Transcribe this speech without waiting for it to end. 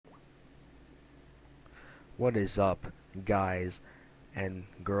What is up, guys and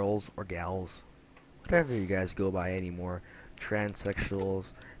girls or gals? Whatever you guys go by anymore.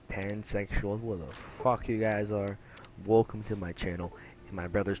 Transsexuals, pansexuals, what the fuck you guys are. Welcome to my channel, and my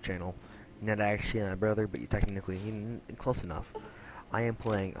brother's channel. Not actually my brother, but you technically close enough. I am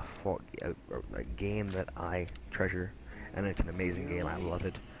playing a game that I treasure, and it's an amazing game. I love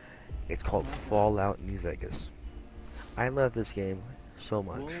it. It's called Fallout New Vegas. I love this game so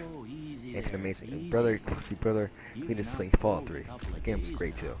much. It's an amazing brother. See, brother, we just playing Fallout 3. The game's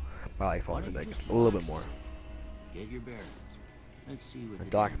great too. But I like Fallout New Vegas a little bit more. A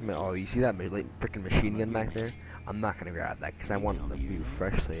document. Oh, you see that freaking machine gun back there? I'm not gonna grab that because I want the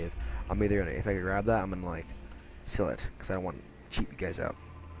fresh save. I'm either gonna, if I grab that, I'm gonna like sell it because I don't want to cheat you guys out.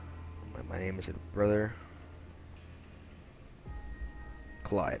 My name is brother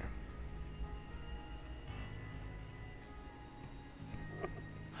Clyde.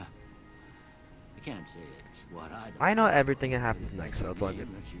 I can't say it's what I don't. I know everything that happens next, so it's all good.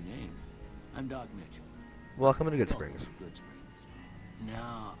 That's your name. I'm Doc Mitchell. Welcome to Good Springs. Good Springs.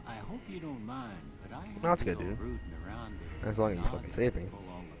 Now, I hope you don't mind, but I have No, it's good, dude. rooting around there. As long as you fucking save me. Pull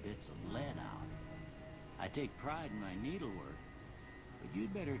all the bits of lead out. I take pride in my needlework, but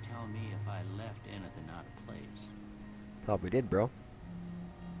you'd better tell me if I left anything out of place. Probably did, bro.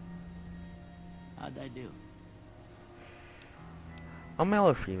 How'd I do? A male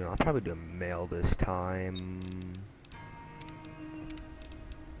or female? I'll probably do a male this time.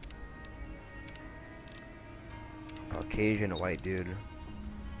 Caucasian, a white dude.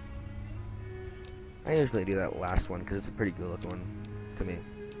 I usually do that last one because it's a pretty good looking one to me.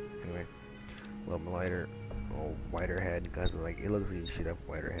 Anyway, a little lighter, whiter head because like it looks like you should have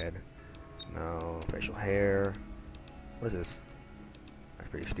whiter head. No facial hair. What is this? That's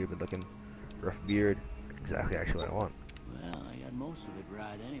pretty stupid looking. Rough beard. Exactly actually what I want. Well, I got most of it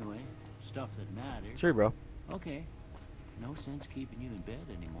right anyway. Stuff that matters. Sure, bro. Okay. No sense keeping you in bed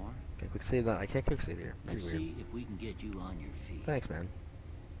anymore. Can't quick save that. I can't quick save here. Let's Pretty weird. see if we can get you on your feet. Thanks, man.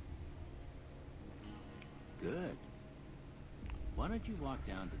 Good. Why don't you walk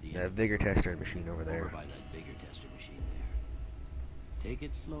down to the That vigor tester machine over there. over by that vigor tester machine there. Take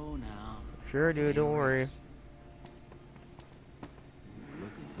it slow now. Sure, dude. Don't worry. Rest.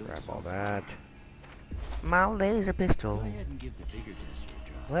 Looking good Grab so all far. that. My laser Go pistol. ahead and give the vigor tester a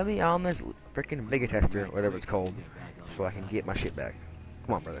try. Let me on this freaking vigor tester, whatever it's called, so I can get my shit back.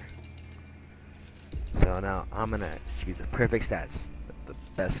 Come on, brother. So now I'm gonna choose the perfect stats, the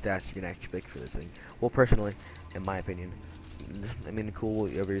best stats you can actually pick for this thing. Well, personally, in my opinion, I mean, cool.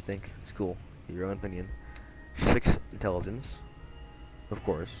 Whatever you think, it's cool. Your own opinion. 6 intelligence, of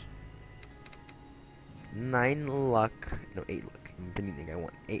course. 9 luck. No, 8 luck. I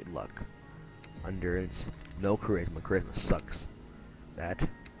want 8 luck. Endurance. No charisma. Charisma sucks. That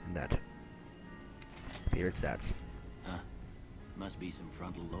and that. Favorite stats. Huh. Must be some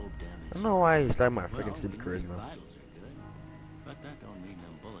frontal lobe damage. I don't know why I started my Well, freaking stupid we know your charisma. vitals are good, but that don't mean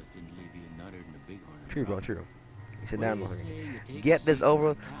them bullets didn't leave you nuttered in a bighorn. True, bro. True. You sit What down, do you motherfucker. say you take Get a this seat over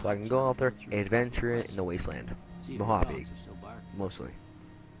on the so I can couch go and out there through and adventure in the wasteland. See if the Mojave, dogs are still barking. mostly.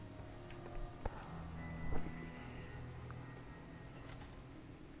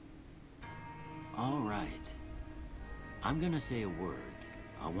 All right. I'm gonna say a word.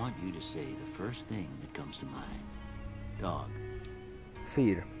 I want you to say the first thing that comes to mind. Dog.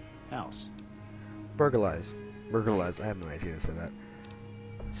 Feed. House. Burglarize. Burglarize. I have no idea to say that.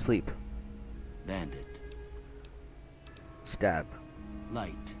 Sleep. Bandit. Stab.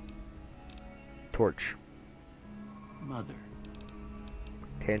 Light. Torch. Mother.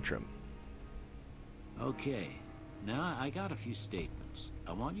 Tantrum. Okay. Now I got a few statements.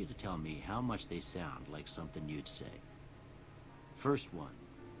 I want you to tell me how much they sound like something you'd say. First one.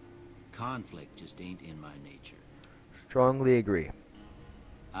 Conflict just ain't in my nature. Strongly agree.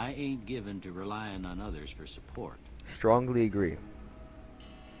 I ain't given to relying on others for support. Strongly agree.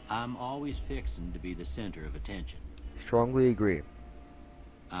 I'm always fixin' to be the center of attention. Strongly agree.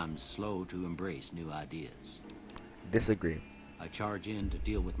 I'm slow to embrace new ideas. Disagree. I charge in to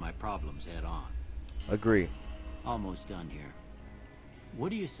deal with my problems head on. Agree. Almost done here. What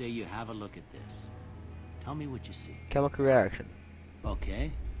do you say you have a look at this? Tell me what you see. Chemical reaction.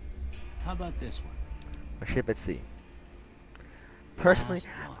 Okay. How about this one? A ship at sea. Personally,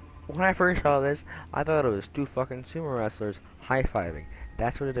 Last one. when I first saw this, I thought it was 2 fucking sumo wrestlers high-fiving.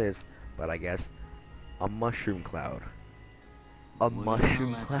 That's what it is. But I guess a mushroom cloud. A Well,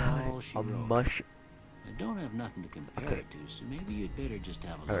 mushroom that's cloud. all she A wrote. mush. I don't have nothing to compare Okay. it to, so maybe you'd better just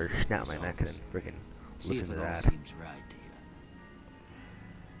have a I look better at the snap my neck and results. freaking See listen if to it all that. seems right to you.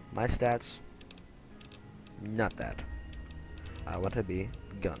 My stats, not that. I want to be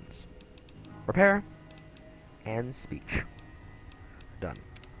guns. Repair, and speech. Done.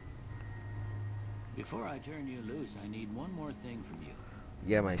 Before I turn you loose, I need one more thing from you.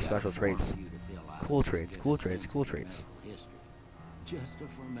 Yeah, my Got a special form traits. for you to fill out Cool so I traits, get cool a traits, sense cool of your traits. medical history. Just a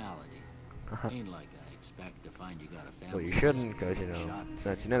formality. Ain't like I expect to find you got a family. Well, you shouldn't, history because, you of know, shot it's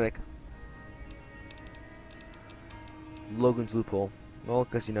not dead. genetic. Logan's loophole. Well,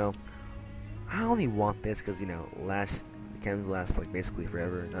 because, you know, I only want this because, you know, the chems last, like, basically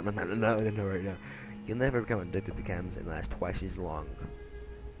forever. No, right now. You'll never become addicted to chems and last twice as long.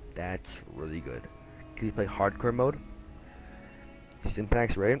 That's really good. Can you play hardcore mode?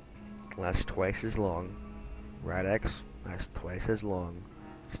 Syntax, right? Lasts twice as long. Rad-X lasts twice as long.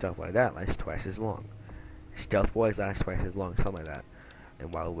 Stuff like that lasts twice as long. Stealth Boys last twice as long, something like that.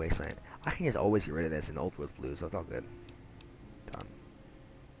 And Wild Wasteland. I can just always get rid of this in Old Woods Blues, so it's all good. Done.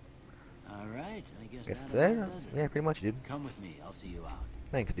 All right, I guess Guess that today? about does it. Yeah, pretty much, dude. Come with me. I'll see you out.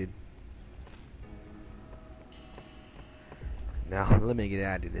 Thanks, dude. Now, let me get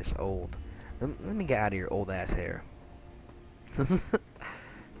out of this old... Let me get out of your old ass hair.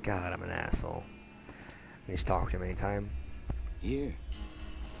 God, I'm an asshole. Can you just talk to him anytime? Here.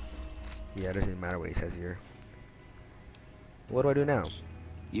 Yeah, it doesn't even matter what he says here. What do I do now?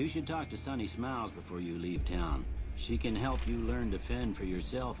 You should talk to Sunny Smiles before you leave town. She can help you learn to fend for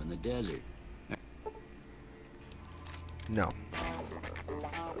yourself in the desert. No.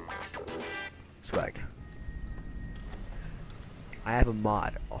 Swag. I have a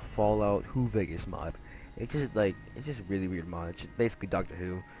mod, a Fallout Who Vegas mod. It's just like, it's just a really weird mod. It's just basically Doctor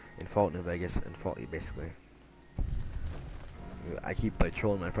Who and Fallout New Vegas and Fallout, basically. I keep like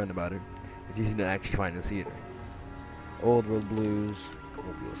trolling my friend about it. It's easy to actually find and see it. Old World Blues,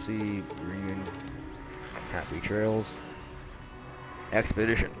 Mobile Sea, Reunion, Happy Trails,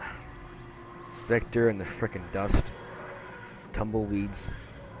 Expedition, Victor and the Frickin' Dust, Tumbleweeds,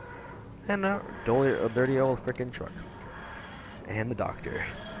 and a dirty old frickin' truck. And the doctor.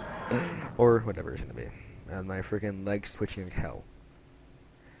 Or whatever it's gonna be. And my freaking legs twitching like hell.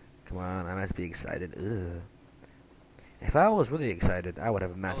 Come on, I must be excited. Ugh. If I was really excited, I would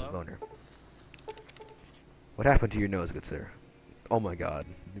have a massive boner. What happened to your nose, good sir? Oh my god.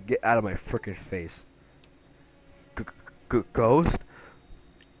 Get out of my freaking face. Ghost?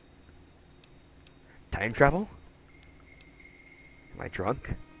 Time travel? Am I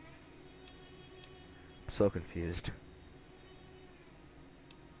drunk? I'm so confused.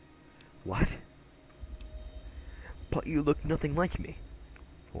 What? But you look nothing like me.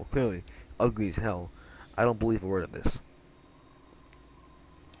 Well, clearly, ugly as hell. I don't believe a word of this.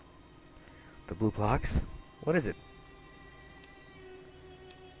 The blue box? What is it?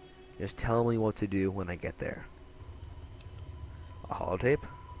 Just tell me what to do when I get there. A holotape?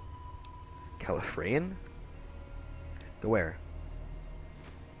 Califrayan? Go where?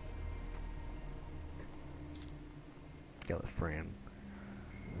 Califrayan.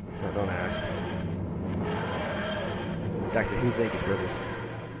 No, don't ask. Doctor Who Vegas, brothers.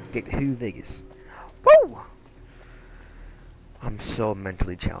 Doctor Who Vegas. Woo! I'm so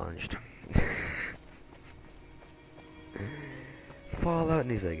mentally challenged. Fallout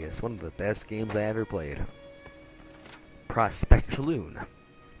New Vegas, one of the best games I ever played. Prospect Saloon.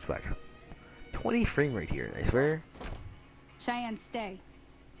 Swag. 20 frame rate here, I swear. Cheyenne, stay.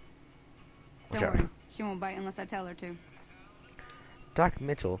 Watch Don't out. worry, she won't bite unless I tell her to. Doc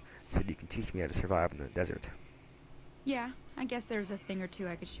Mitchell said you can teach me how to survive in the desert. Yeah, I guess there's a thing or two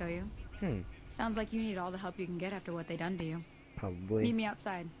I could show you. Sounds like you need all the help you can get after what they done to you. Probably. Meet me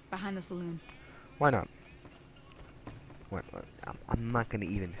outside, behind the saloon. Why not? What? I'm not gonna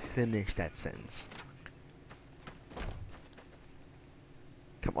even finish that sentence.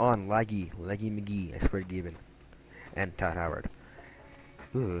 Come on, Leggy McGee, I swear to Given. And Todd Howard.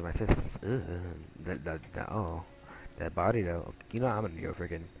 Ooh, my fists. Oh. That body though. You know, I'm gonna go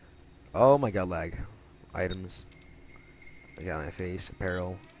freaking. Oh my god, lag. Items. I got my face,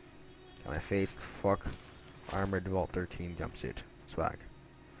 apparel. Got my face, fuck. Armored Vault 13 jumpsuit. Swag.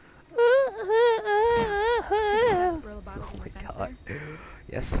 Sarsaparilla bottles Oh on the my fence god. there.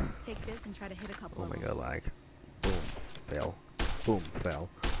 Yes. Take this and try to hit a couple Oh of my them. god, lag. Boom. Fail. Boom. Fell.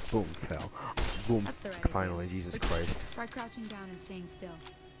 Boom. Fell. Boom. That's the right Finally, idea. Jesus But Christ. Try crouching down and staying still.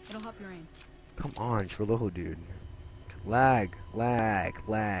 It'll help your aim. Come on, Trello, dude. Lag. Nice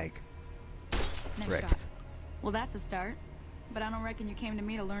Correct. shot. Well, that's a start. But I don't reckon you came to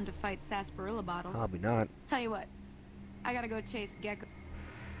me to learn to fight sarsaparilla bottles. Probably not. Tell you what, I gotta go chase Gecko.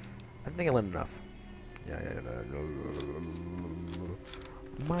 I think I learned enough. Yeah.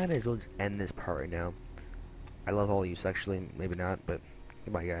 Might as well just end this part right now. I love all of you sexually, maybe not, but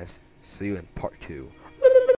goodbye, guys. See you in part 2.